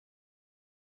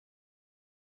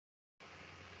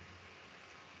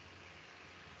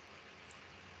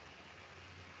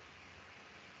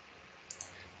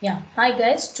Yeah, hi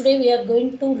guys. Today we are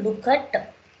going to look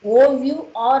at overview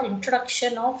or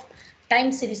introduction of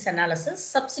time series analysis.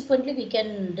 Subsequently, we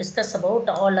can discuss about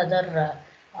all other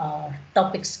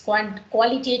topics: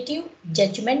 qualitative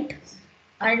judgment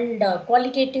and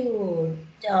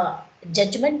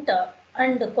judgment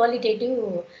and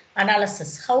qualitative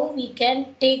analysis. How we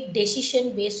can take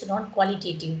decision based on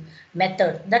qualitative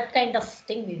method. That kind of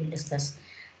thing we will discuss.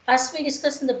 As we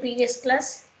discussed in the previous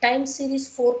class, time series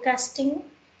forecasting,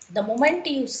 the moment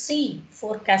you see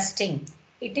forecasting,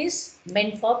 it is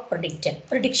meant for predicting.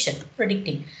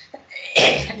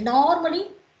 Normally,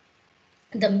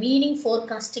 the meaning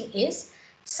forecasting is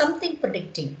something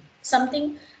predicting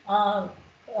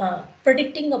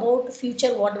about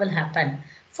future what will happen.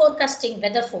 Forecasting,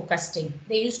 weather forecasting,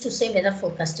 they used to say weather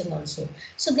forecasting also.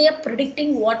 So they are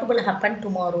predicting what will happen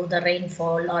tomorrow, the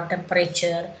rainfall or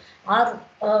temperature or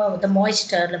the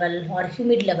moisture level or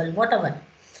humid level, whatever.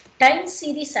 Time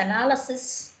series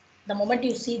analysis, the moment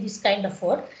you see this kind of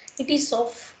word, it is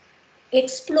of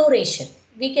exploration.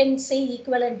 We can say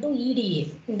equivalent to EDA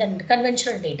in the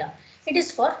conventional data. It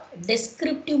is for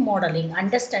descriptive modeling,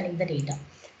 understanding the data.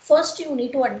 First, you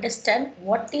need to understand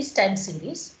what is time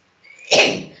series,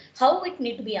 how it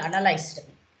need to be analyzed.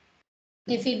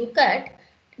 If you look at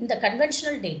in the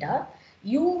conventional data,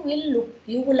 you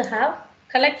will have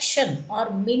collection or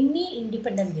many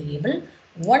independent variable,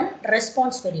 one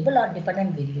response variable or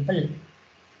dependent variable.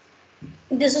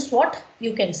 This is what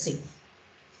you can see.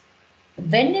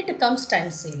 When it comes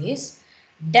time series,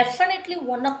 definitely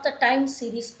one of the time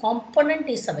series component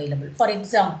is available. For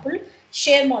example,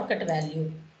 share market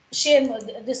value.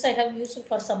 This I have used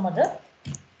for some other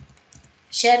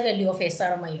share value of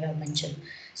SRM I have mentioned.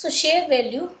 So share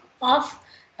value of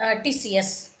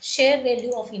TCS, share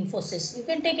value of Infosys. You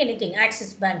can take anything,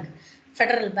 Axis Bank,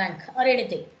 Federal Bank or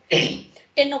anything.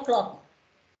 10 o'clock,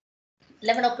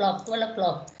 11 o'clock, 12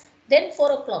 o'clock, then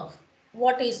 4 o'clock.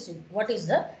 What is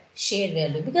the share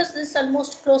value? Because this is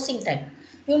almost closing time.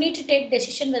 You need to take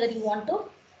decision whether you want to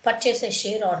purchase a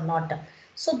share or not.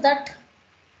 So that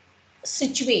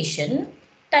situation,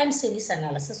 time series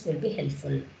analysis will be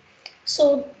helpful.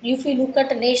 So if you look at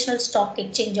the National Stock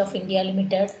Exchange of India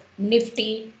Limited,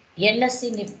 Nifty,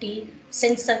 NSE Nifty,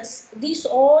 Sensex, these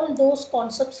all those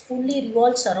concepts fully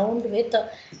revolves around with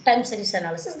time series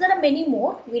analysis. There are many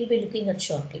more we'll be looking at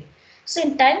shortly. So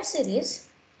in time series,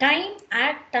 time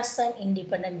acts as an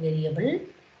independent variable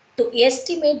to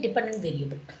estimate dependent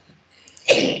variable.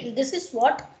 This is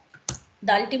what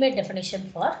the ultimate definition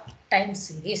for time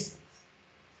series.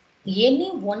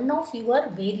 Any one of your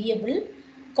variable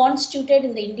constituted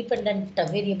in the independent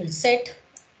variable set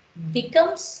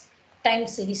becomes time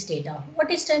series data. What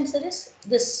is time series?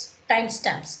 This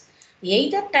timestamps,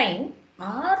 either time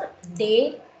or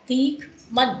day, week,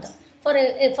 month. For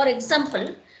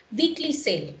example, weekly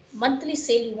sale, monthly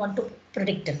sale you want to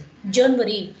predict.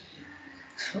 January,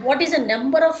 what is the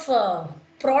number of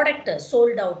product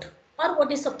sold out, or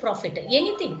what is the profit?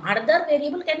 Anything, another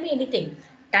variable can be anything.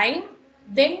 Time,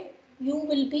 when you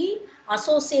will be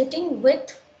associating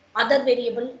with other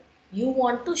variable, you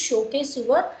want to showcase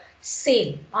your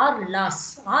sale or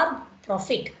loss or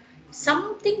profit,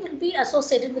 something will be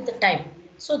associated with the time.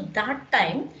 So that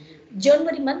time,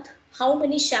 January month, how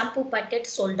many shampoo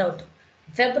packets sold out?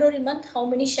 February month, how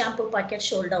many shampoo packets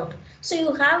sold out? So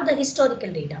you have the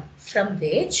historical data from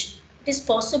which it is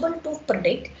possible to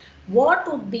predict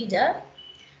what would be the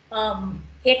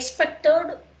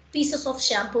expected pieces of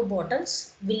shampoo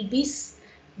bottles will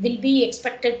be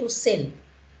expected to sell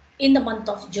in the month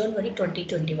of January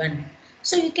 2021.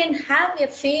 So you can have a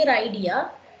fair idea.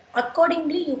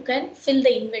 Accordingly, you can fill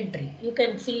the inventory. You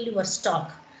can fill your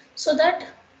stock so that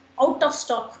out of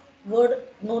stock word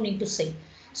no need to say.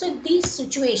 So these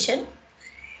situation,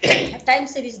 time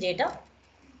series data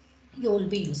you will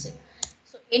be using.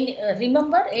 So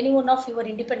remember, any one of your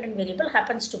independent variable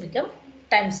happens to become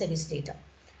time series data.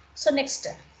 So next,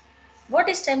 what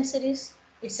is time series?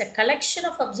 It's a collection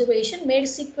of observation made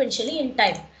sequentially in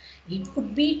time. It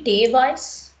could be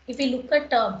day-wise. If you look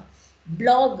at a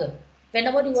blog,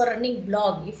 whenever you are running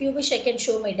blog, if you wish I can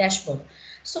show my dashboard.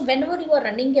 So whenever you are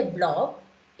running a blog,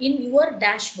 in your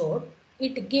dashboard,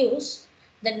 it gives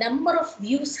the number of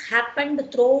views happened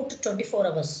throughout 24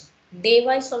 hours.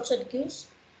 Day-wise also it gives,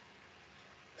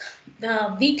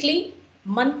 the weekly,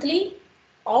 monthly,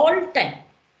 all time.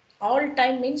 All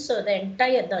time means the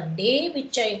entire the day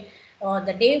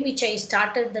which I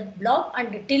started the blog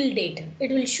and till date.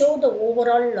 It will show the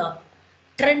overall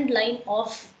trend line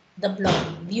of the blog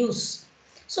views.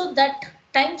 So that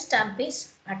timestamp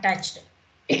is attached.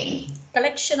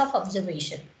 Collection of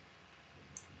observation.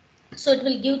 So it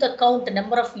will give the count, the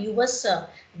number of viewers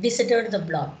visited the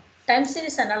blog. Time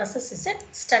series analysis is a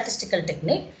statistical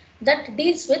technique that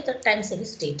deals with the time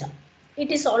series data. It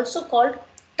is also called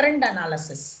trend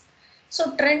analysis.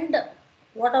 So trend,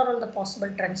 what are all the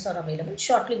possible trends are available?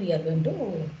 Shortly we are going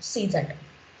to see that.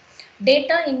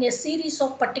 Data in a series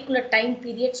of particular time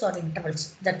periods or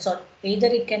intervals. That's all. Either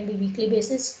it can be weekly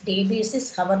basis, day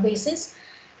basis, hour basis,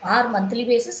 or monthly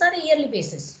basis, or yearly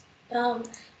basis.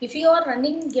 If you are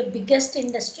running a biggest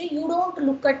industry, you don't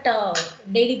look at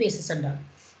daily basis and all,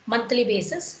 monthly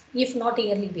basis, if not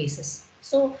yearly basis.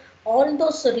 So all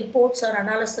those reports or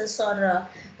analysis or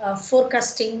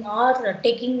forecasting or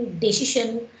taking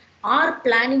decision or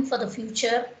planning for the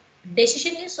future,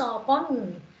 decision is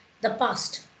upon the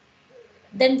past,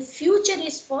 then future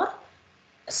is for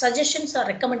suggestions or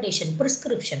recommendation,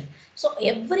 prescription. So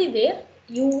everywhere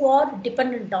you are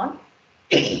dependent on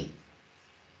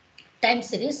time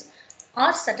series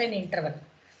or certain interval.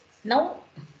 Now,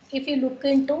 if you look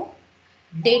into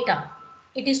data,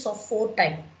 it is of 4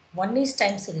 types. One is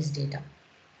time series data.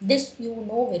 This you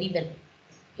know very well.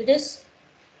 It is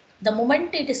the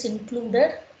moment it is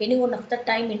included any one of the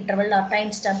time interval or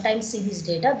time stamp time series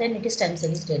data, then it is time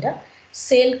series data.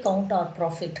 Sale count or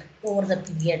profit over the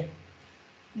period,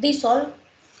 these all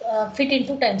fit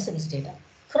into time series data.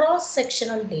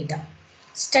 Cross-sectional data,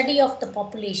 study of the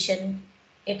population,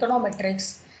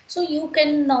 econometrics. So you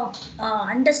can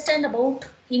understand about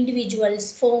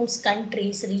individuals, firms,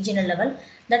 countries, regional level.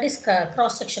 That is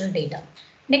cross-sectional data.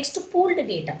 Next, pooled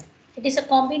data. It is a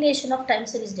combination of time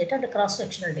series data and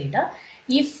cross-sectional data.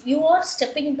 If you are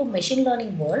stepping into machine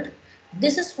learning world,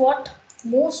 this is what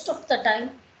most of the time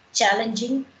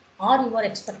challenging or you are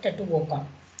expected to work on.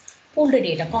 Pooled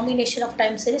data, combination of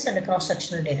time series and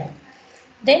cross-sectional data.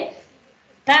 Then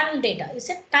panel data is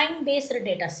a time-based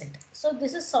data set. So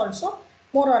this is also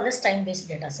more or less time-based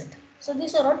data set. So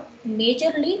these are all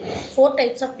majorly 4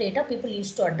 types of data people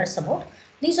used to address about.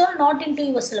 These are not into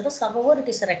your syllabus. However, it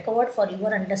is required for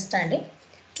your understanding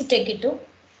to take it to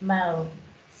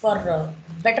for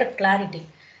better clarity.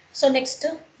 So next,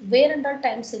 where and all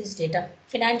time series data,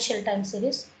 financial time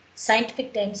series,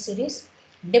 scientific time series,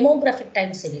 demographic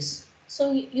time series.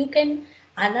 So you can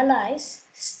analyze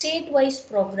state-wise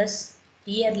progress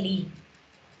yearly.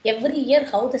 Every year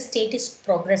how the state is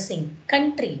progressing,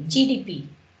 country, GDP,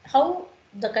 how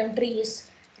the country is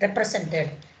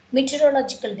represented,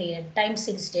 meteorological data, time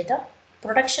series data,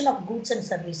 production of goods and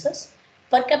services,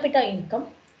 per capita income,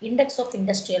 index of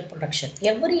industrial production.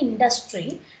 Every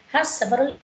industry has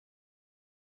several,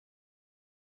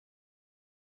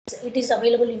 it is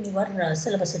available in your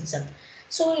syllabus itself.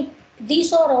 So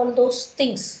these are all those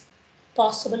things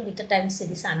possible with the time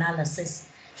series analysis.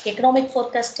 Economic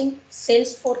forecasting,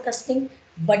 sales forecasting,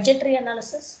 budgetary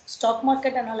analysis, stock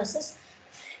market analysis,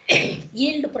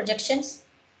 yield projections,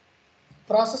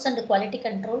 process and quality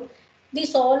control.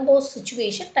 These all those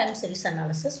situation time series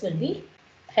analysis will be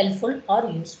helpful or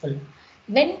useful.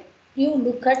 When you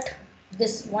look at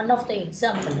this one of the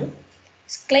example,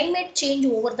 climate change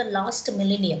over the last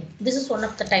millennium. This is one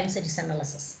of the time series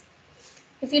analysis.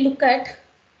 If you look at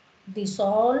these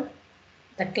all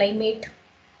the climate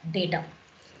data,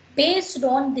 based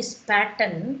on this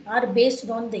pattern or based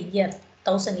on the year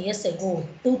 1000 years ago,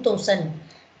 2000,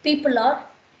 people are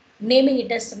naming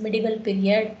it as medieval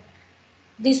period.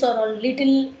 These are all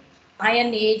little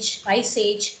iron age, ice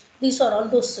age. These are all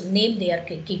those names they are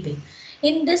keeping.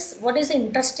 In this, what is the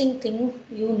interesting thing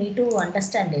you need to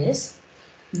understand is,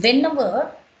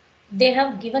 whenever they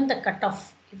have given the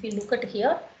cutoff, if you look at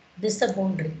here, this is a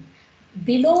boundary.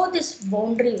 Below this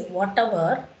boundary,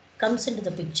 whatever comes into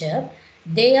the picture,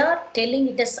 they are telling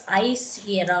it as ice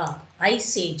era,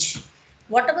 ice age.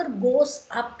 Whatever goes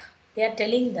up, they are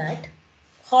telling that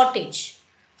hot age,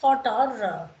 hot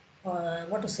or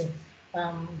what to say,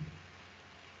 um,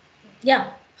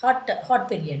 yeah, hot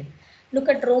period. Look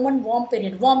at Roman warm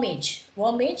period, warm age.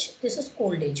 Warm age, this is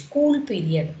cold age, cool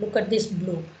period. Look at this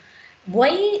blue.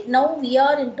 Why now we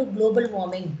are into global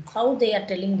warming? How they are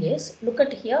telling is, look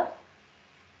at here,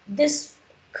 this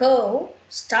curve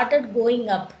started going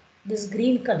up, this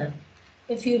green color.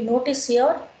 If you notice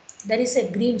here, there is a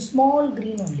green, small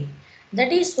green only.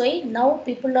 That is why now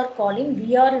people are calling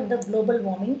we are in the global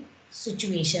warming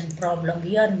situation problem.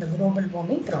 We are in the global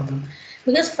warming problem.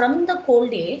 Because from the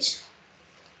cold age,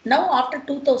 now after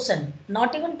 2000,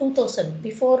 not even 2000,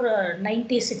 before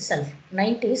 90s itself,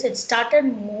 90s, it started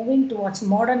moving towards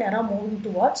modern era, moving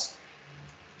towards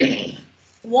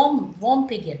warm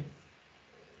period.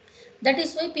 That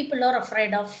is why people are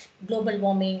afraid of global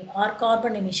warming or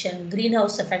carbon emission,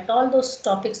 greenhouse effect, all those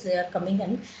topics they are coming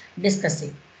and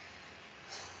discussing.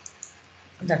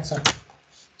 That's all.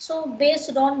 So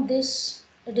based on this,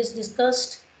 it is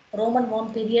discussed Roman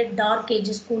warm period, Dark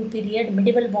Ages cool period,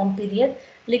 medieval warm period,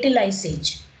 Little Ice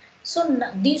Age. So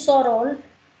these are all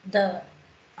the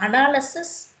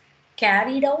analysis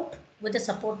carried out with the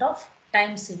support of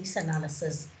time series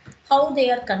analysis. How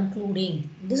they are concluding.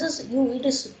 This is you. It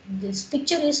is this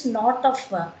picture is not of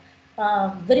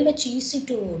very much easy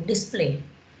to display.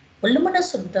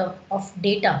 Voluminous of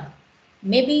data.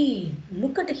 Maybe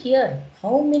look at here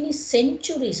how many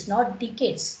centuries, not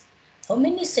decades, how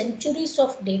many centuries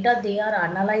of data they are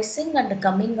analyzing and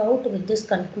coming out with this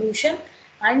conclusion,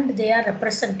 and they are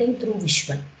representing through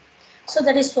visual. So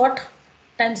that is what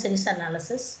time series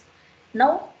analysis.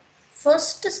 Now,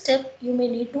 first step, you may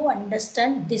need to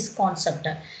understand this concept,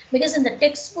 because in the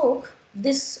textbook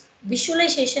this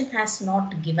visualization has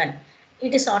not given.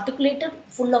 It is articulated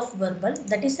full of verbal.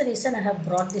 That is the reason I have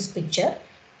brought this picture.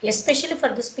 Especially for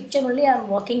this picture only I am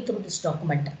walking through this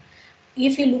document.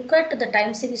 If you look at the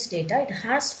time series data, it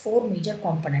has four major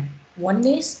components. One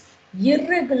is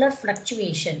irregular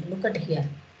fluctuation. Look at here.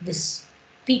 This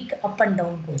peak up and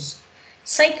down goes.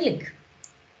 Cyclic.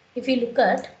 If you look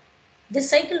at,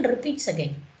 this cycle repeats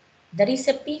again. There is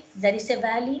a peak, there is a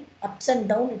valley, ups and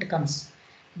down it comes.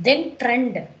 Then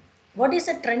trend. What is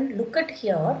a trend? Look at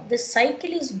here. This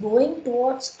cycle is going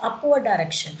towards upward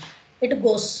direction. It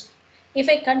goes. If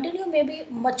I continue, maybe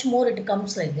much more it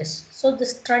comes like this. So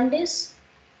this trend is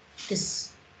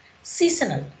this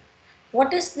seasonal.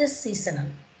 What is this seasonal?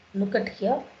 Look at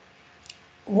here.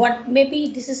 What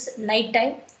maybe this is night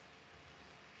time.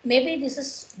 Maybe this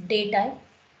is daytime.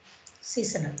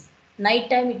 Seasonal. Night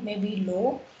time it may be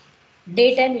low,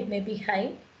 daytime it may be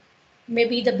high,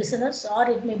 maybe the business, or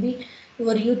it may be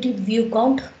your YouTube view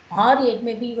count, or it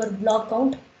may be your blog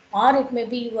count, or it may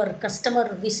be your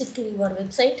customer visit to your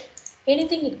website.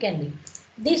 Anything it can be.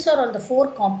 These are all the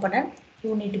four components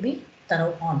you need to be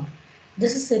thorough on.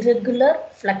 This is irregular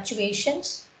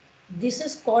fluctuations. This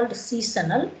is called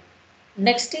seasonal.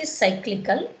 Next is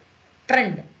cyclical.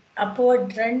 Trend,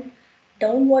 upward trend,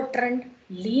 downward trend,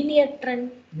 linear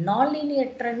trend,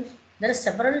 non-linear trend. There are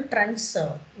several trends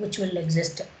which will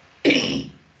exist.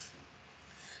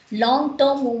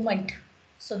 Long-term movement.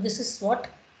 So this is what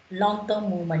long-term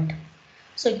movement.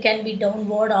 So it can be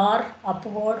downward or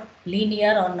upward,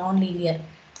 linear or non-linear.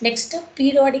 Next,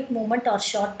 periodic movement or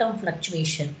short-term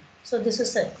fluctuation. So this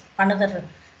is another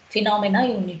phenomena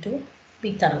you need to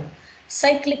be thorough.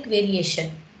 Cyclic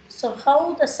variation. So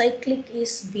how the cyclic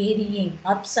is varying,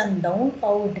 ups and down,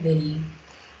 how it varying.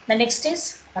 The next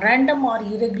is random or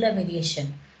irregular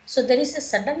variation. So there is a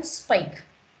sudden spike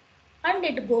and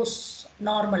it goes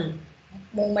normal,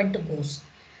 movement goes.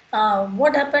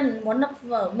 What happened one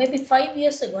of maybe 5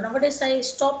 years ago, nowadays I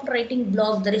stopped writing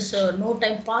blog. There is no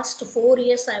time, past 4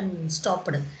 years I'm stopped.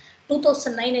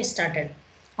 2009 I started.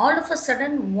 All of a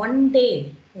sudden one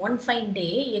day, one fine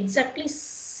day, exactly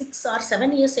 6 or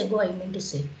 7 years ago, I mean to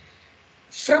say,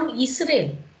 from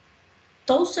Israel,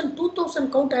 1,000,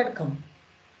 2,000 count had come.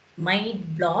 My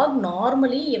blog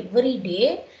normally every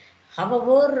day,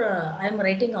 however I am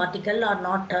writing article or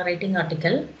not writing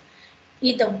article,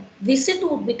 the visit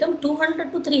would become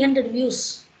 200 to 300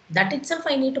 views. That itself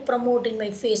I need to promote in my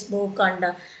Facebook,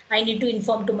 and I need to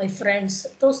inform to my friends.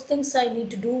 Those things I need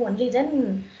to do, only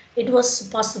then it was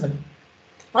possible.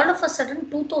 All of a sudden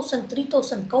 2,000,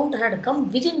 3,000 count had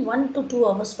come within 1 to 2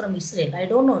 hours from Israel. I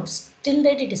don't know, till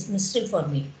date it is mystery for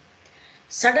me.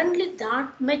 Suddenly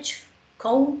that much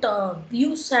count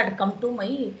views had come to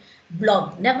my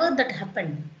blog. Never that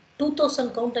happened.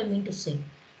 2,000 count I mean to say.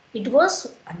 It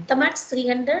was at the max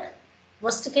 300,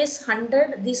 worst case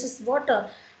 100. This is what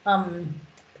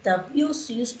the views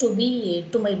used to be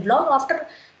to my blog after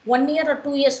 1 year or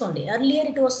 2 years only. Earlier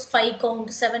it was 5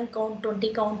 count, 7 count,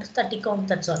 20 count, 30 count,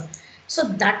 that's all. So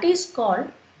that is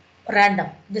called random.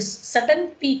 This sudden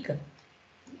peak,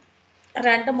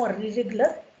 random or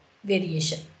irregular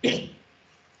variation.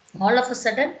 All of a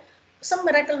sudden some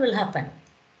miracle will happen.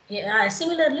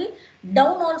 Similarly,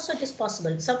 down also it is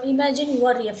possible. So imagine you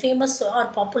are a famous or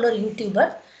popular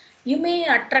YouTuber. You may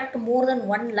attract more than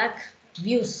 1 lakh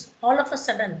views. All of a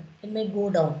sudden it may go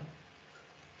down.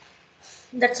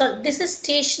 That's all. This is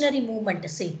stationary movement.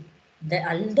 See,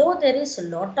 although there is a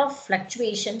lot of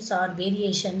fluctuations or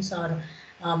variations or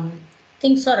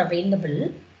things are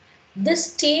available,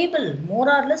 this table, more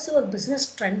or less your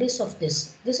business trend is of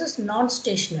this. This is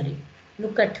non-stationary.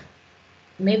 Look at,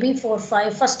 maybe for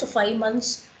first 5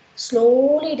 months,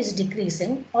 slowly it is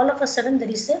decreasing. All of a sudden there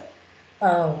is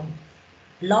a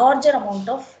larger amount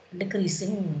of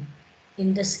decreasing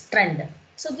in this trend.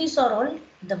 So these are all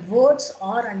the words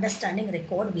or understanding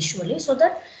record visually, so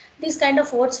that These kind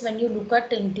of words, when you look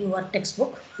at into your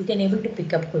textbook, you can able to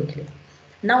pick up quickly.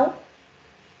 Now,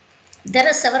 there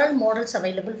are several models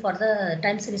available for the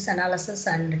time series analysis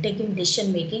and taking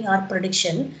decision making or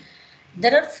prediction.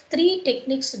 There are three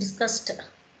techniques discussed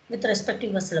with respect to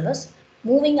your syllabus: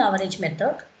 moving average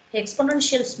method,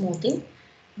 exponential smoothing.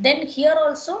 Then here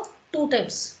also two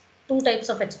types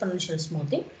of exponential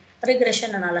smoothing: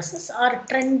 regression analysis or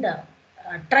trend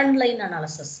line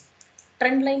analysis.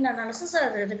 Trend line analysis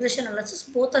or regression analysis,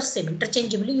 both are same.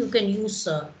 Interchangeably, you can use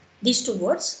these two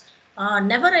words.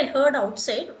 Never I heard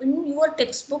outside in your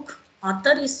textbook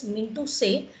author is meant to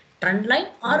say trend line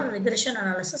or regression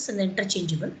analysis in the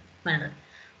interchangeable manner.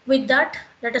 With that,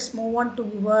 let us move on to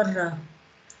your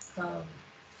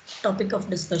topic of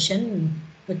discussion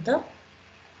with the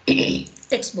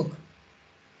textbook.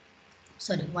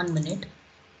 Sorry, 1 minute.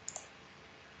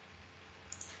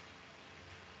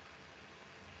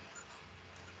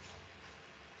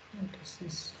 What is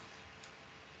this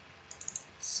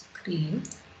screen?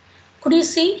 Could you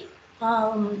see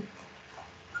Evan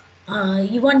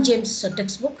James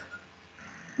textbook?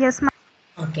 Yes, ma'am.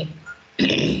 Okay.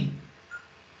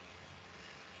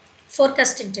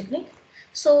 Forecasting technique.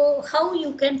 So how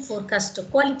you can forecast,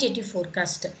 qualitative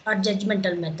forecast or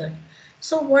judgmental method.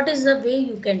 So what is the way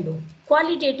you can do?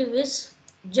 Qualitative is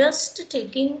just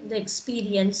taking the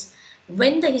experience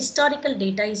when the historical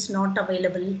data is not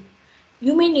available.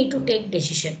 You may need to take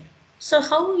decision. So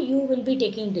how you will be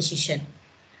taking decision?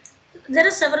 There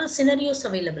are several scenarios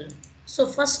available. So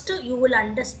first you will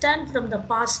understand from the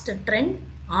past trend,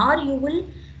 or you will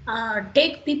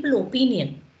take people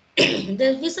opinion.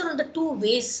 These are the two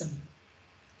ways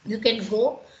you can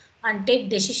go and take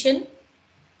decision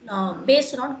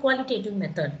based on qualitative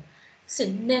method. So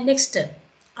next,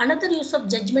 another use of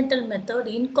judgmental method,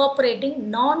 incorporating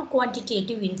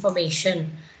non-quantitative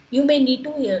information. You may need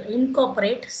to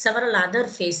incorporate several other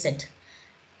facets,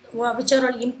 which are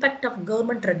all impact of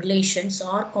government regulations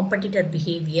or competitor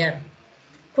behavior.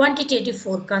 Quantitative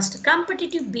forecast,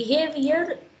 competitive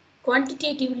behavior.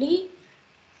 Quantitatively,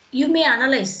 you may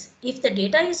analyze if the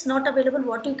data is not available,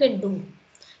 what you can do.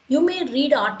 You may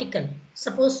read article.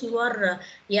 Suppose you are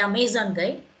a Amazon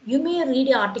guy, you may read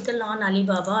an article on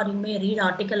Alibaba, or you may read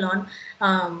article on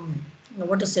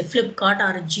what to say, Flipkart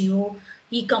or Jio,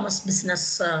 e-commerce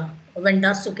business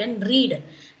vendors. You can read.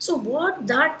 So what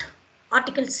that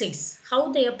article says,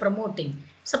 how they are promoting.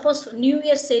 Suppose New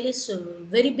Year sale is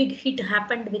very big hit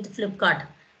happened with Flipkart.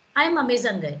 I am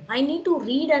Amazon guy. I need to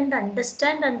read and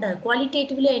understand, and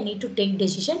qualitatively I need to take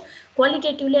decision.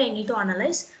 Qualitatively I need to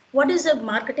analyze what is the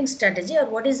marketing strategy, or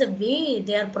what is the way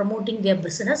they are promoting their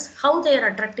business, how they are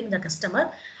attracting the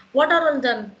customer, what are all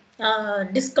the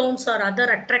discounts or other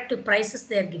attractive prices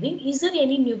they are giving. Is there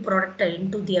any new product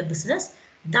into their business?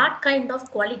 That kind of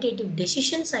qualitative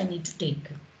decisions I need to take.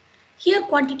 Here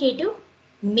quantitative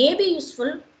may be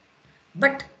useful,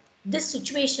 but this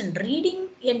situation, reading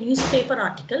a newspaper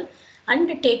article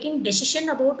and taking decision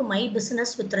about my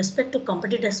business with respect to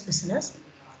competitors' business,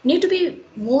 need to be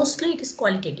mostly it is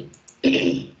qualitative.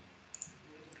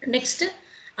 Next,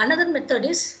 another method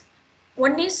is,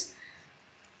 one is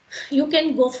you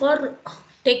can go for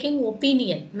taking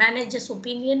opinion, manager's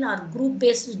opinion or group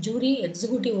based jury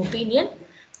executive opinion.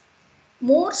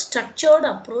 More structured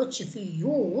approach if you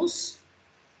use,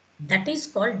 that is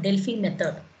called Delphi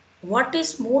method. What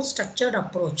is more structured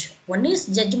approach? One is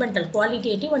judgmental,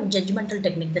 qualitative and judgmental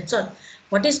technique. That's all.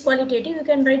 What is qualitative? You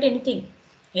can write anything.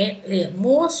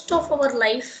 Most of our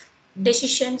life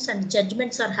decisions and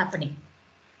judgments are happening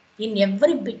in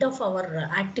every bit of our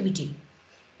activity.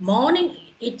 Morning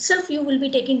itself you will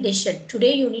be taking decision.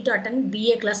 Today you need to attend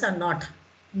BA class or not.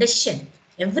 Decision.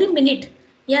 Every minute.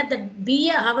 Yeah, the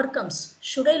BA hour comes.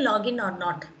 Should I log in or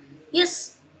not?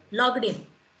 Yes, logged in.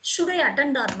 Should I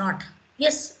attend or not?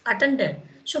 Yes, attended.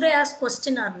 Should I ask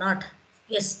question or not?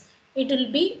 Yes. It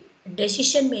will be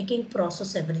decision making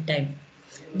process every time.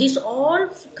 These all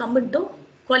come into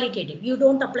qualitative. You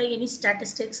don't apply any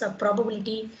statistics or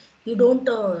probability. You don't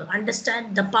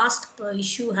understand the past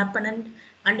issue happened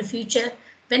and the future.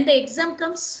 When the exam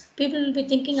comes, people will be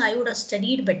thinking I would have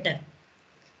studied better.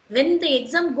 When the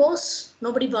exam goes,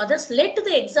 nobody bothers. Let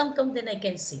the exam come, then I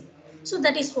can see. So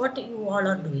that is what you all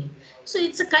are doing. So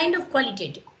it's a kind of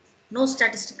qualitative. No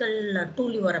statistical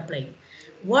tool you are applying.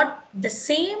 What the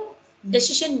same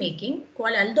decision making,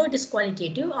 although it is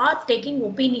qualitative, or taking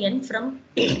opinion from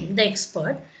the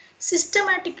expert,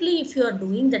 systematically if you are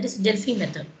doing, that is Delphi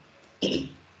method.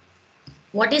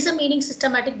 What is the meaning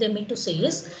systematic? They mean to say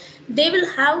is, they will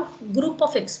have group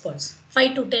of experts,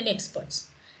 5 to 10 experts.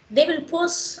 They will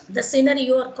pose the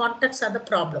scenario or context of the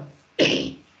problem.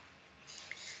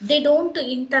 They don't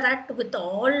interact with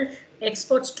all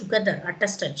experts together at a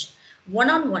stage.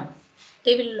 One-on-one.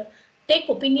 They will take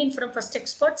opinion from first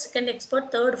expert, second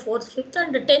expert, third, fourth, fifth,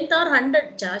 and 10th or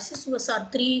 100 choices was are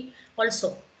 3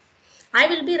 also. I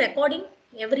will be recording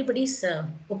everybody's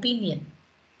opinion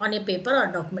on a paper or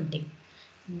documenting.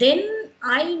 Then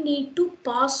I need to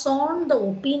pass on the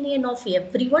opinion of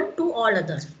everyone to all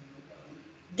others.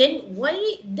 Then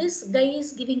why this guy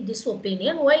is giving this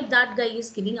opinion, why that guy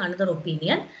is giving another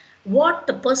opinion, what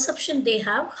the perception they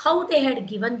have, how they had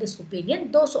given this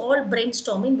opinion, those all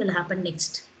brainstorming will happen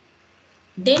next.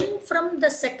 Then from the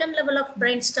second level of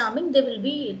brainstorming they will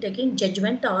be taking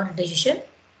judgment or decision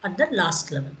at the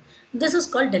last level. This is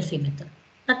called Delphi method,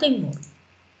 nothing more.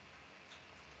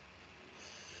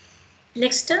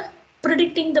 Next,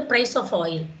 predicting the price of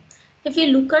oil. If you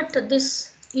look at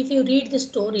this, if you read the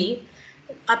story,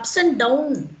 ups and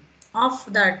down of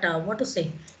that, what to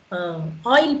say,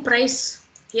 oil price,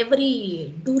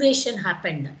 every duration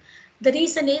happened. The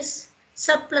reason is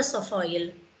surplus of oil.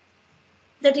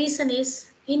 The reason is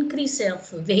increase of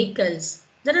vehicles.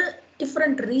 There are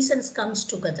different reasons comes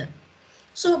together.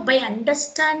 So by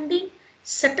understanding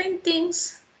certain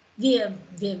things, we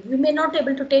may not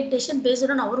able to take decision based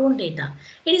on our own data.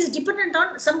 It is dependent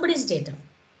on somebody's data.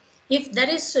 If there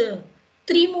is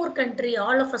 3 more country,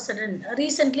 all of a sudden,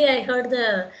 recently I heard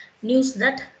the news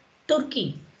that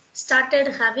Turkey started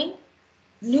having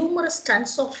numerous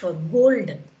tons of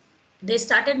gold. They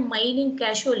started mining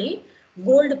casually,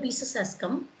 gold pieces has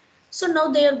come. So now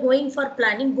they are going for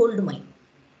planning gold mine.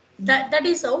 That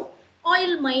is how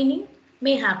oil mining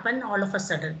may happen all of a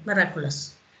sudden,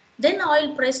 miraculous. Then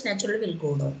oil price naturally will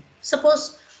go down.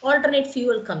 Suppose alternate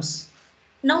fuel comes.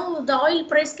 Now the oil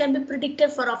price can be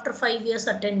predicted for after 5 years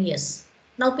or 10 years.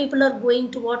 Now people are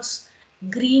going towards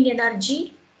green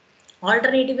energy,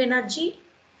 alternative energy,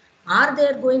 or they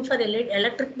are going for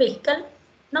electric vehicle.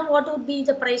 Now what would be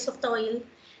the price of the oil?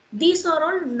 These are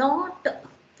all not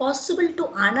possible to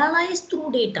analyze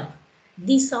through data.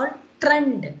 These are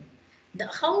trend.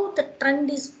 How the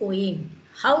trend is going,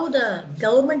 how the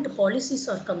government policies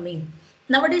are coming.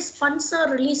 Nowadays funds are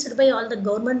released by all the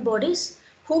government bodies,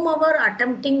 whomever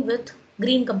attempting with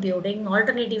green computing,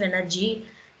 alternative energy,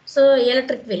 so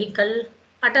electric vehicle,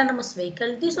 autonomous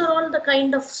vehicle. These are all the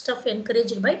kind of stuff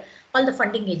encouraged by all the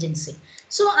funding agency.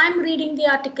 So I'm reading the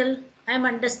article, I'm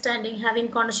understanding, having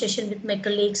conversation with my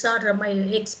colleagues or my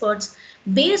experts.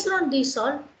 Based on these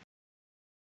all,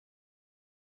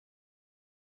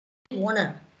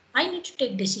 owner, I need to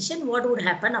take decision what would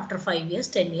happen after 5 years,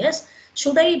 10 years.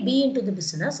 Should I be into the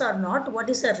business or not? What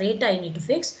is the rate I need to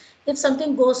fix? If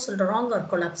something goes wrong or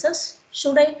collapses,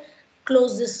 should I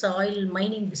close this oil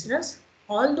mining business?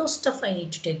 All those stuff I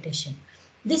need to take decision.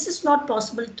 This is not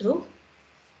possible through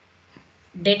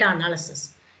data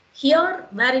analysis. Here,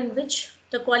 where in which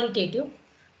the qualitative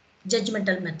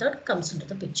judgmental method comes into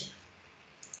the picture.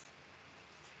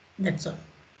 That's all.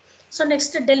 So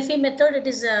next, Delphi method, it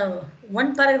is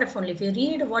one paragraph only. If you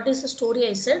read what is the story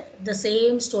I said, the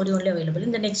same story only available.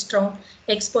 In the next round,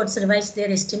 experts revise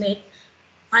their estimate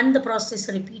and the process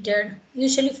repeated,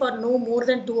 usually for no more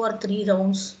than 2 or 3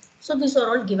 rounds. So these are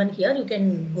all given here, you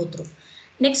can go through.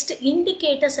 Next,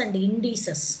 indicators and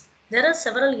indices. There are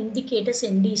several indicators,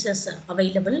 indices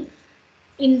available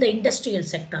in the industrial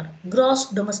sector. Gross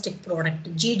domestic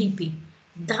product, GDP,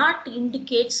 that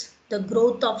indicates the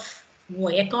growth of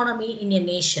economy in a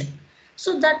nation.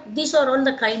 So that these are all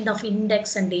the kind of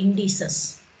index and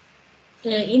indices,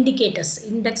 indicators,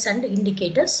 index and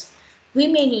indicators we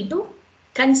may need to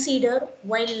consider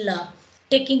while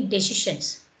taking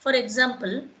decisions. For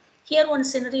example, here one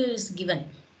scenario is given.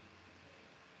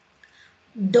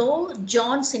 Dow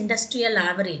Jones Industrial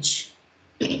Average.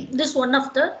 This one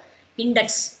of the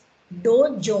index,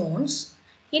 Dow Jones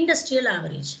Industrial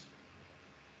Average.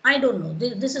 I don't know.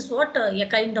 This is what a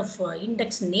kind of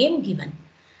index name given.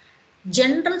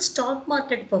 General stock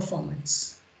market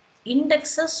performance.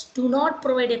 Indexes do not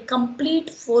provide a complete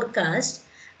forecast.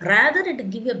 Rather, it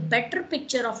gives a better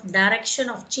picture of direction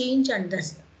of change and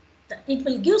it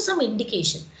will give some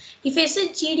indication. If I say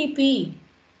GDP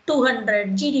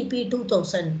 200, GDP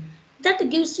 2000, that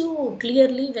gives you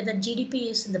clearly whether GDP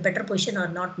is in the better position or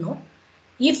not. No.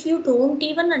 If you don't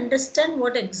even understand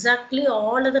what exactly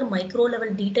all other micro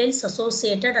level details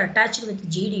associated attached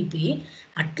with GDP,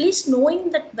 at least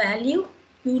knowing that value,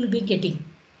 you will be getting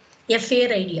a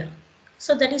fair idea.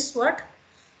 So that is what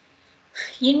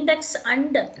index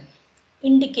and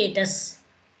indicators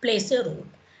plays a role.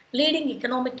 Leading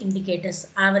economic indicators,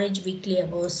 average weekly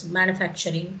hours,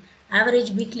 manufacturing, average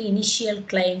weekly initial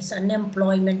claims,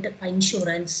 unemployment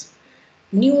insurance.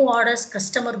 new orders,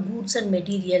 customer goods and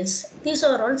materials. These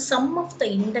are all some of the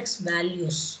index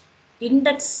values.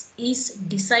 Index is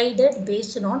decided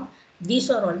based on these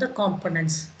are all the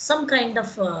components. Some kind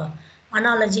of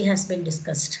analogy has been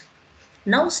discussed.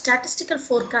 Now statistical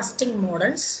forecasting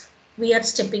models, we are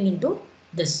stepping into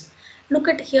this. Look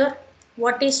at here,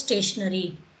 what is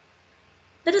stationary?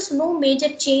 There is no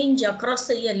major change across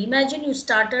the year. Imagine you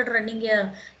started running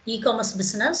a e-commerce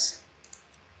business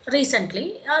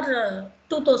recently, or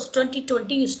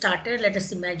 2020 you started, let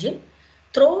us imagine.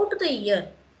 Throughout the year,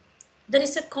 there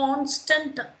is a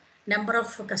constant number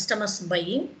of customers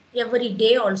buying every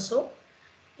day also.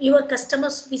 Your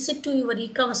customers visit to your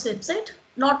e-commerce website,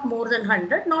 not more than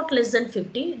 100, not less than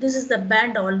 50. This is the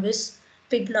band always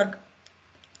people are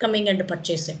coming and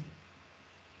purchasing.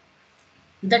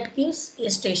 That gives a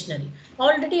stationary.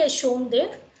 Already I shown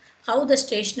there how the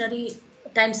stationary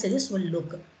time series will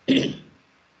look.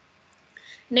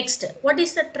 Next, what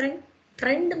is the trend?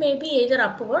 Trend may be either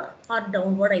upward or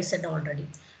downward, I said already.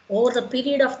 Over the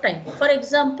period of time. For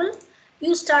example,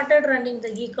 you started running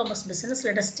the e-commerce business.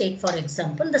 Let us take, for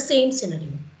example, the same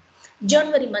scenario.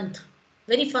 January month,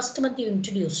 very first month you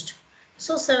introduced.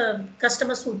 So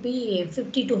customers would be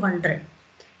 50 to 100.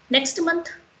 Next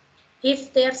month,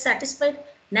 if they are satisfied,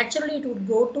 naturally it would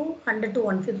go to 100 to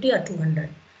 150 or 200.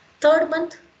 Third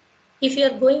month, if you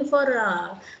are going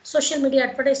for social media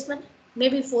advertisement,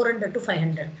 maybe 400 to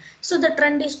 500. So the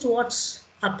trend is towards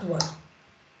upward.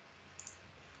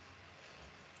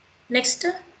 Next,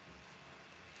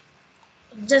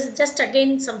 just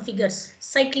again some figures.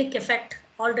 Cyclic effect,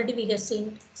 already we have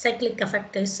seen cyclic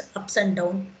effect is ups and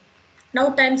down.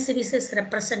 Now time series is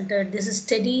represented. This is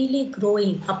steadily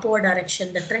growing upward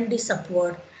direction. The trend is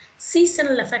upward.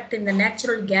 Seasonal effect in the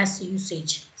natural gas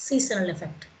usage. Seasonal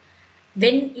effect.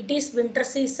 When it is winter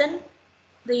season,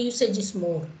 the usage is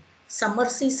more. Summer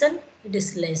season, it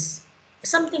is less.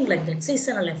 Something like that,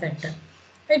 seasonal effect.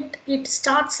 It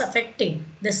starts affecting,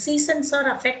 the seasons are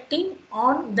affecting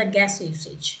on the gas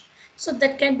usage. So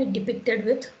that can be depicted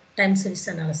with time series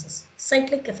analysis.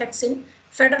 Cyclic effects in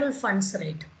federal funds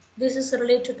rate. This is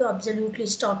related to absolutely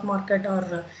stock market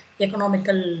or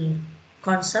economical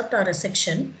concept or a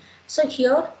section. So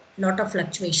here, lot of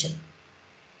fluctuation.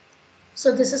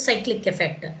 So this is cyclic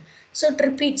effect. So it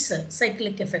repeats,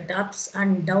 cyclic effect, ups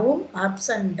and down,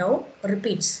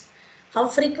 repeats. How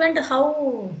frequent,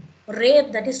 how rare,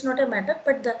 that is not a matter,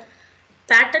 but the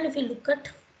pattern, if you look at,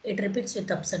 it repeats with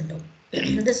ups and down.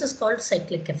 This is called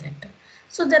cyclic effect.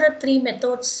 So there are three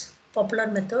methods: popular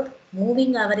method,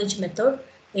 moving average method,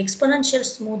 exponential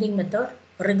smoothing method,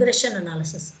 regression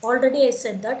analysis. Already I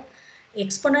said that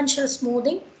exponential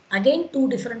smoothing, again two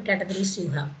different categories you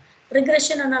have.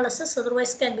 Regression analysis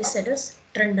otherwise can be said as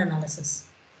trend analysis.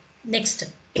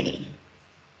 Next,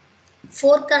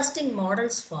 forecasting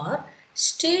models for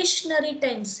stationary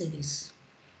time series.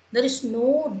 There is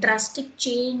no drastic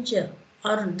change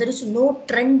or there is no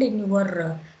trend in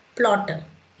your plot,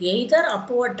 either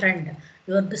upward trend.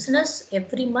 Your business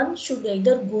every month should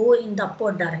either go in the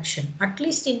upward direction, at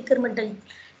least incremental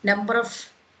number of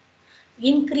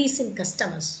increase in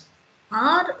customers,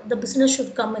 or the business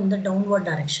should come in the downward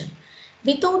direction.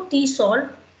 Without these all,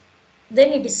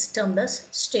 then it is termed as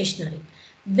stationary.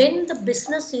 When the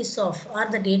business is off or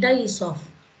the data is off,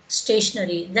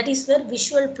 stationary, that is where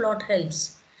visual plot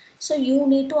helps. So you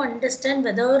need to understand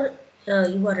whether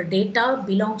your data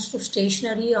belongs to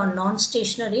stationary or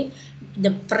non-stationary.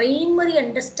 The primary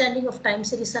understanding of time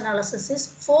series analysis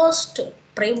is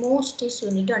most is you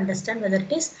need to understand whether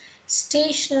it is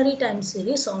stationary time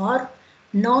series or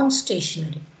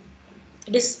non-stationary.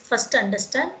 It is first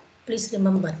understand, please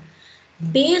remember.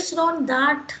 Based on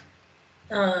that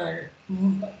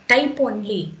type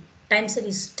only, time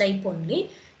series type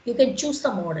only, you can choose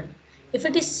the model. If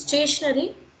it is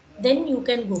stationary, then you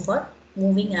can go for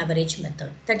moving average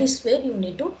method. That is where you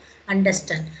need to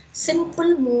understand.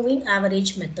 Simple moving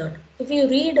average method. If you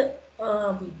read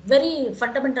very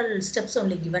fundamental steps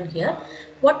only given here.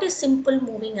 What is simple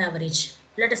moving average?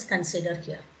 Let us consider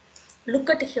here. Look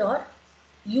at here.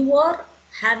 You are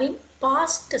having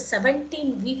past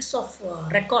 17 weeks of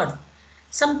record.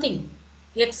 Something.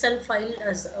 Excel file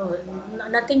as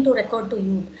nothing to record to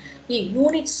you.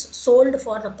 Units sold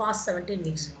for the past 17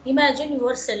 weeks. Imagine you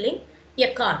are selling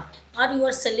a car or you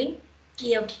are selling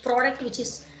a product which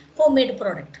is homemade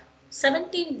product.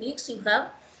 17 weeks you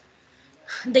have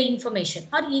the information,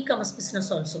 or e-commerce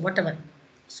business also, whatever.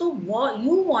 So what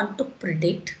you want to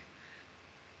predict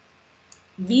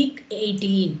week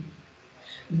 18.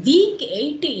 Week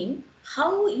 18,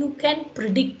 how you can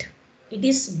predict? It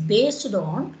is based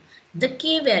on the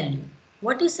K value.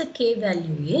 What is the K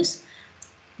value is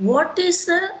what is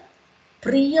the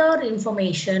prior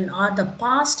information or the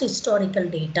past historical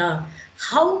data,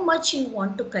 how much you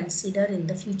want to consider in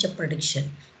the future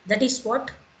prediction. That is what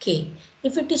K.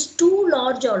 If it is too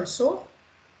large also,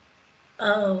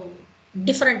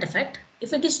 different effect.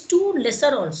 If it is too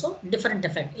lesser also, different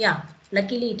effect. Yeah,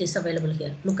 luckily it is available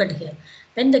here. Look at here.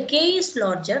 When the K is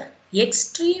larger,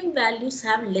 extreme values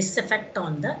have less effect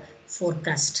on the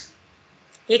forecast.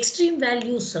 Extreme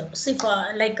values, see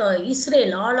for like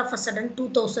Israel, all of a sudden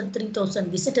 2000,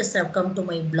 3000 visitors have come to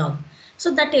my blog.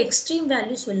 So that extreme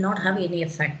values will not have any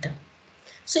effect.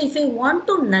 So if you want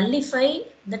to nullify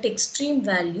that extreme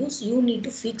values, you need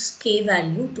to fix K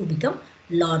value to become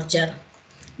larger.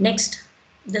 Next,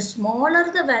 the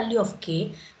smaller the value of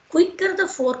K, quicker the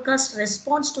forecast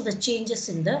responds to the changes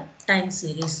in the time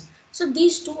series. So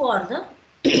these two are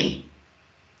the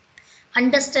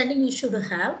understanding you should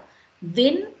have.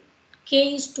 When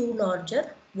K is too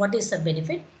larger, what is the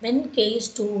benefit? When K is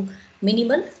too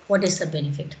minimal, what is the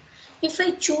benefit? If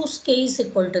I choose K is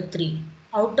equal to 3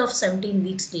 out of 17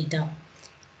 weeks data,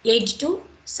 age to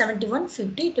 71,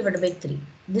 50 divided by 3.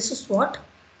 This is what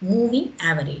moving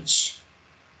average.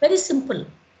 Very simple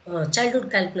childhood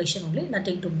calculation only,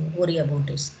 nothing to worry about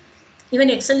this.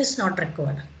 Even Excel is not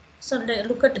required. So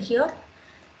look at here.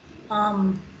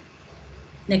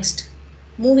 Next,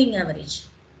 moving average.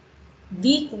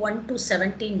 Week 1 to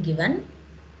 17 given.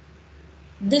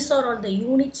 These are all the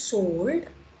units sold.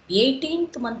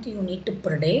 18th month you need to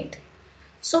predict.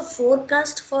 So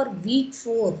forecast for week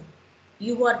 4,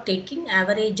 you are taking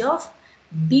average of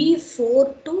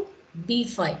B4 to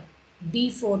B5.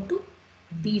 B4 to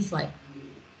B5.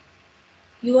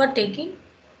 You are taking,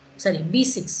 sorry,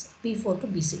 B6, B4 to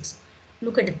B6.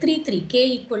 Look at 3, 3, K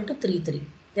equal to 3, 3.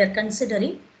 They are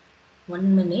considering,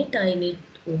 1 minute, I need,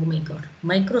 oh my God,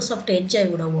 Microsoft Edge I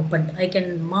would have opened. I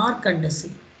can mark and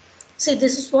see. See,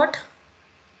 this is what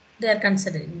they are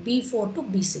considering, B4 to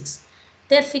B6.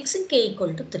 They are fixing K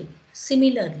equal to 3.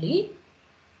 Similarly,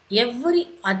 every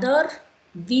other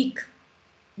week,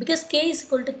 because K is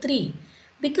equal to 3,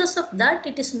 because of that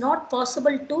it is not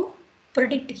possible to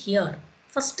predict here.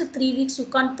 First 3 weeks you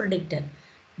can't predict it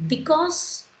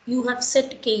because you have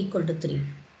set K equal to 3.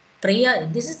 Prior,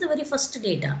 this is the very first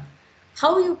data.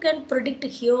 How you can predict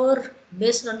here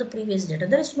based on the previous data?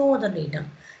 There is no other data.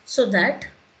 So that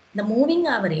the moving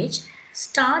average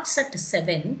starts at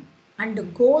 7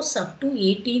 and goes up to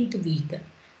 18th week.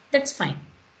 That's fine.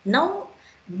 Now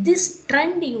this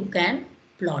trend you can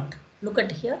plot. Look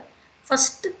at here.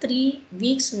 First 3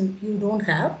 weeks you don't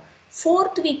have.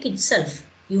 4th week itself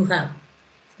you have.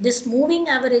 This moving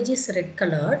average is red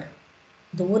colored.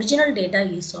 The original data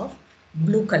is of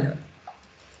blue color.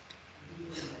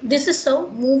 This is how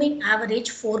moving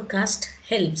average forecast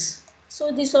helps.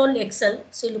 So this all Excel.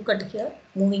 So look at here,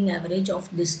 moving average of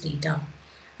this data.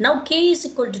 Now K is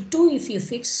equal to 2. If you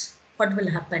fix, what will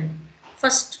happen?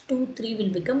 First 2, 3 will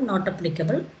become not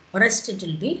applicable. Rest it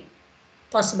will be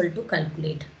possible to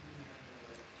calculate.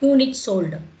 Units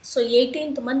sold. So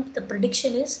 18th month the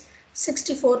prediction is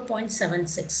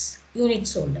 64.76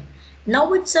 units sold.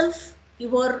 Now itself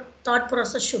your thought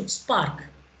process should spark.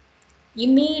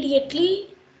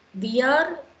 Immediately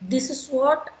this is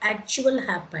what actual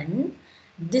happened,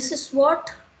 this is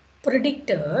what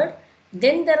predicted,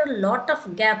 then there are a lot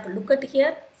of gap. Look at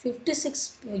here,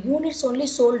 56 units only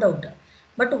sold out,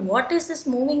 but what is this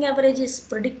moving average is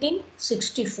predicting?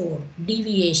 64,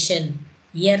 deviation,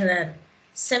 error,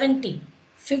 70,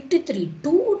 53,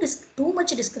 too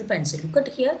much discrepancy. Look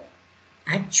at here,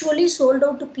 actually sold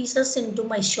out pieces into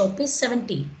my shop is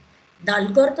 70, the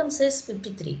algorithm says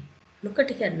 53. Look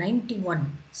at here,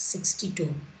 91,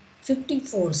 62,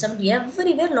 54, 70,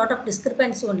 everywhere lot of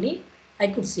discrepancy only. I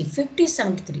could see 50,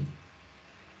 73.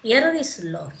 Error is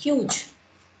huge.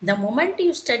 The moment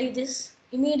you study this,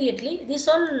 immediately, this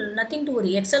all nothing to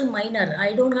worry. Excel minor,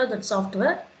 I don't have that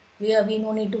software. We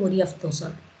no need to worry of those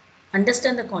all.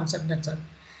 Understand the concept, that's all.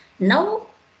 Now,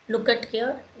 look at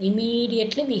here,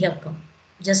 immediately we have come.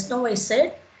 Just now I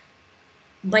said,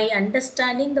 by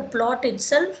understanding the plot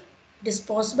itself, it is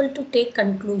possible to take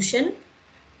conclusion.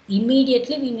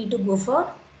 Immediately we need to go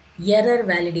for error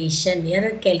validation,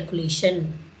 error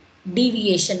calculation,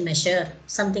 deviation measure,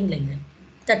 something like that.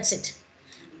 That's it.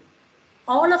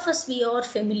 All of us, we are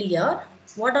familiar.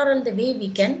 What are all the way we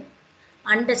can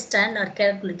understand or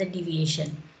calculate the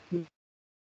deviation?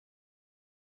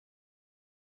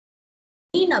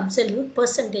 Mean absolute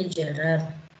percentage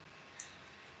error.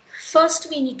 First,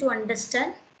 we need to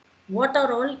understand what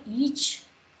are all each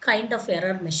kind of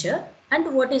error measure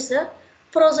and what is the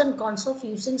pros and cons of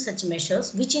using such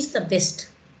measures, which is the best.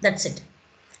 That's it.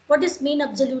 What is mean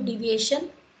absolute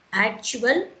deviation?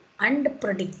 actual and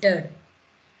predicted.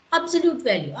 Absolute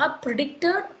value are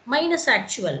predicted minus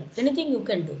actual. Anything you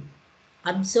can do.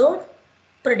 Observed,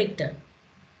 predicted.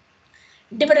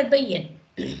 Divided by n.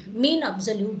 Mean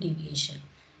absolute deviation.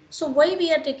 So why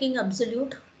we are taking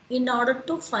absolute? In order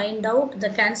to find out the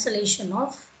cancellation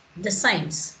of the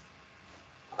signs.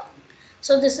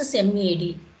 So this is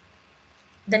MAD.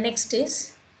 The next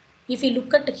is, if you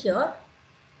look at here,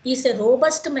 is a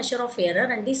robust measure of error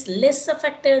and is less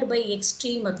affected by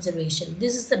extreme observation.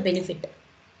 This is the benefit.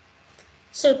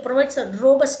 So it provides a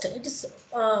robust, it is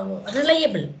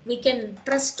reliable. We can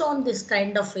trust on this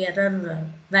kind of error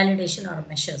validation or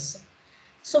measures.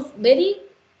 So very,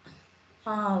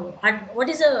 what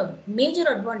is a major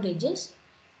advantage is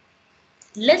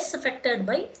less affected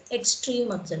by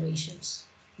extreme observations.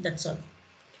 That's all.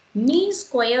 Mean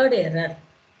squared error,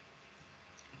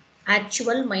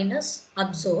 actual minus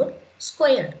observed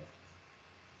squared.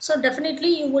 So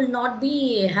definitely you will not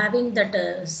be having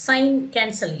that sign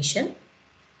cancellation.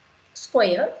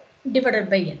 Square divided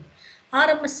by n.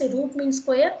 RMSE root mean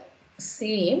square,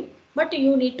 same, but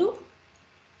you need to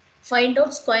find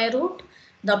out square root.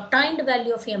 The obtained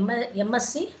value of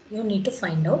MSE, you need to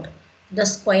find out the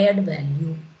squared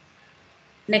value.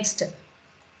 Next,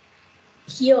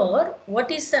 here what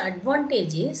is the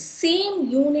advantage is same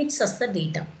units as the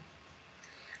data.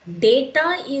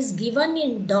 Data is given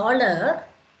in dollar,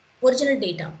 original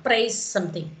data, price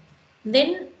something.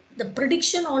 Then the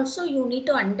prediction also you need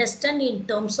to understand in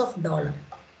terms of dollar.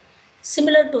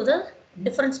 Similar to the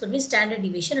difference between standard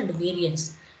deviation and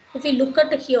variance. If you look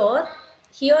at here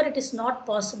it is not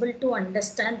possible to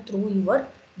understand through your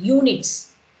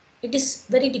units. It is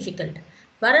very difficult.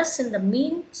 Whereas in the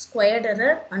mean squared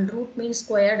error and root mean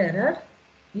squared error,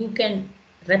 you can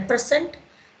represent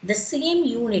the same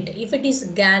unit. If it is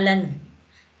gallon,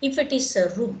 if it is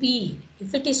rupee,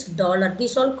 if it is dollar,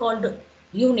 these all called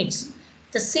units.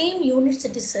 The same units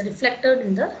it is reflected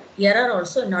in the error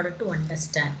also in order to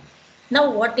understand. Now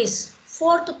what is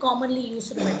fourth commonly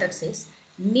used method is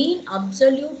mean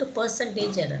absolute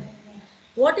percentage error.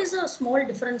 What is a small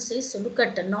difference is look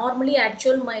at normally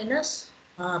actual minus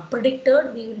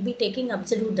predicted, we will be taking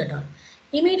absolute that all.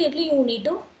 Immediately you need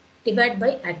to divide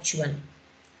by actual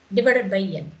divided by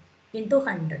n into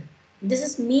 100. This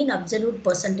is mean absolute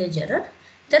percentage error.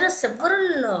 There are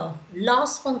several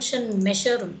loss function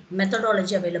measure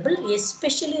methodology available,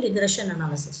 especially regression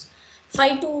analysis.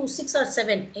 5 to 6 or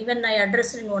 7, even I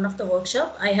addressed in one of the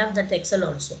workshop, I have that Excel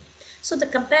also. So the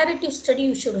comparative study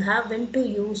you should have when to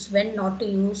use, when not to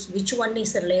use, which one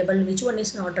is reliable, which one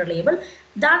is not reliable.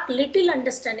 That little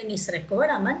understanding is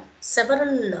required among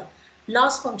several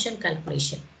loss function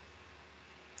calculation.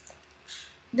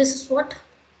 This is what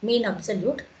mean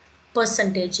absolute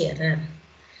percentage error.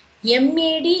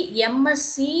 MAD,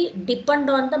 MSE depend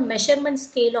on the measurement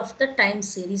scale of the time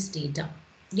series data.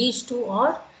 These two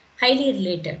are highly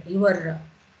related. Your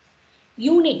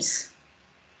units,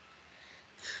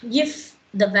 if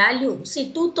the value,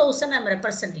 see 2000 I am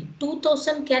representing,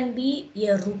 2000 can be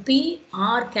a rupee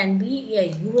or can be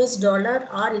a US dollar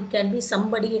or it can be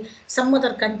some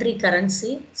other country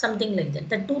currency, something like that.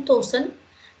 The 2000,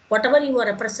 whatever you are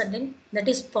representing, that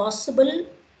is possible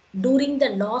during the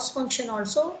loss function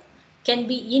also can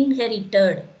be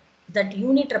inherited. That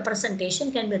unit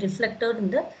representation can be reflected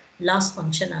in the loss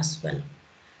function as well.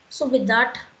 So with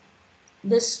that,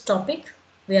 this topic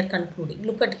we are concluding.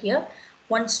 Look at here,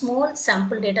 one small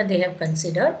sample data they have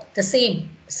considered, the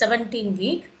same 17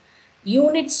 week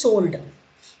units sold.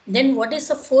 Then what is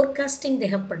the forecasting they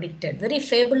have predicted? Very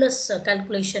fabulous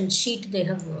calculation sheet they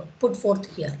have put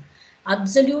forth here.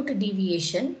 Absolute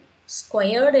deviation,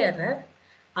 squared error,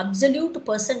 absolute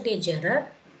percentage error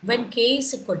when k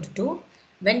is equal to 2,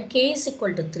 when k is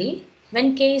equal to 3,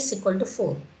 when k is equal to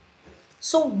 4.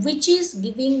 So which is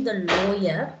giving the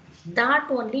lower, that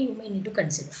only you may need to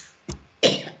consider.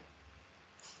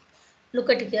 Look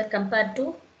at it here compared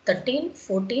to 13,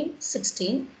 14,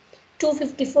 16,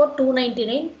 254,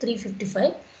 299,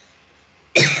 355,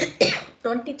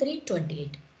 23,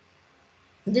 28.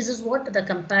 This is what the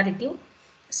comparative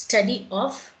study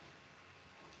of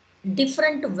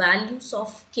different values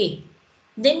of k.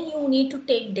 Then you need to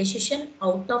take decision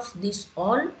out of this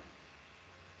all,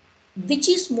 which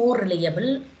is more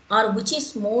reliable or which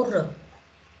is more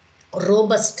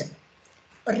robust.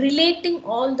 Relating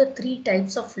all the three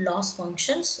types of loss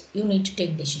functions, you need to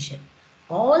take decision.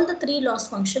 All the three loss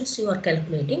functions you are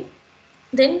calculating,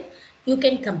 then you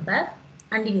can compare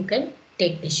and you can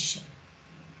take decision.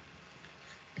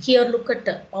 Here look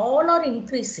at all are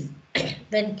increasing.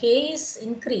 When k is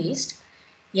increased,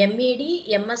 MAD,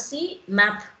 MSE,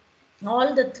 MAP,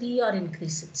 All the three are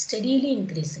increasing, steadily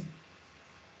increasing.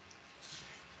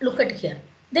 Look at here.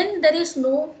 Then there is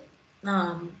no,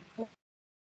 I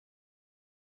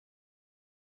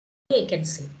can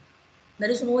say, there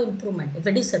is no improvement. If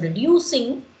it is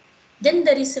reducing, then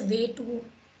there is a way to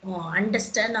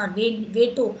understand or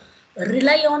way to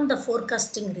rely on the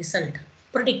forecasting result,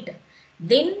 predict.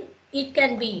 Then it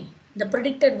can be the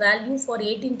predicted value for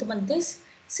 18th month is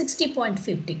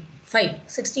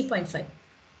 60.5.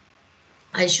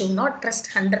 I should not trust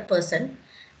 100%.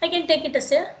 I can take it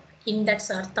as a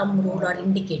index or thumb rule or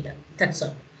indicator. That's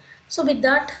all. So with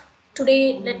that,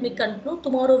 today let me conclude.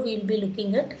 Tomorrow we will be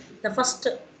looking at the first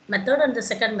method and the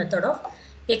second method of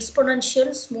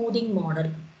exponential smoothing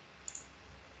model.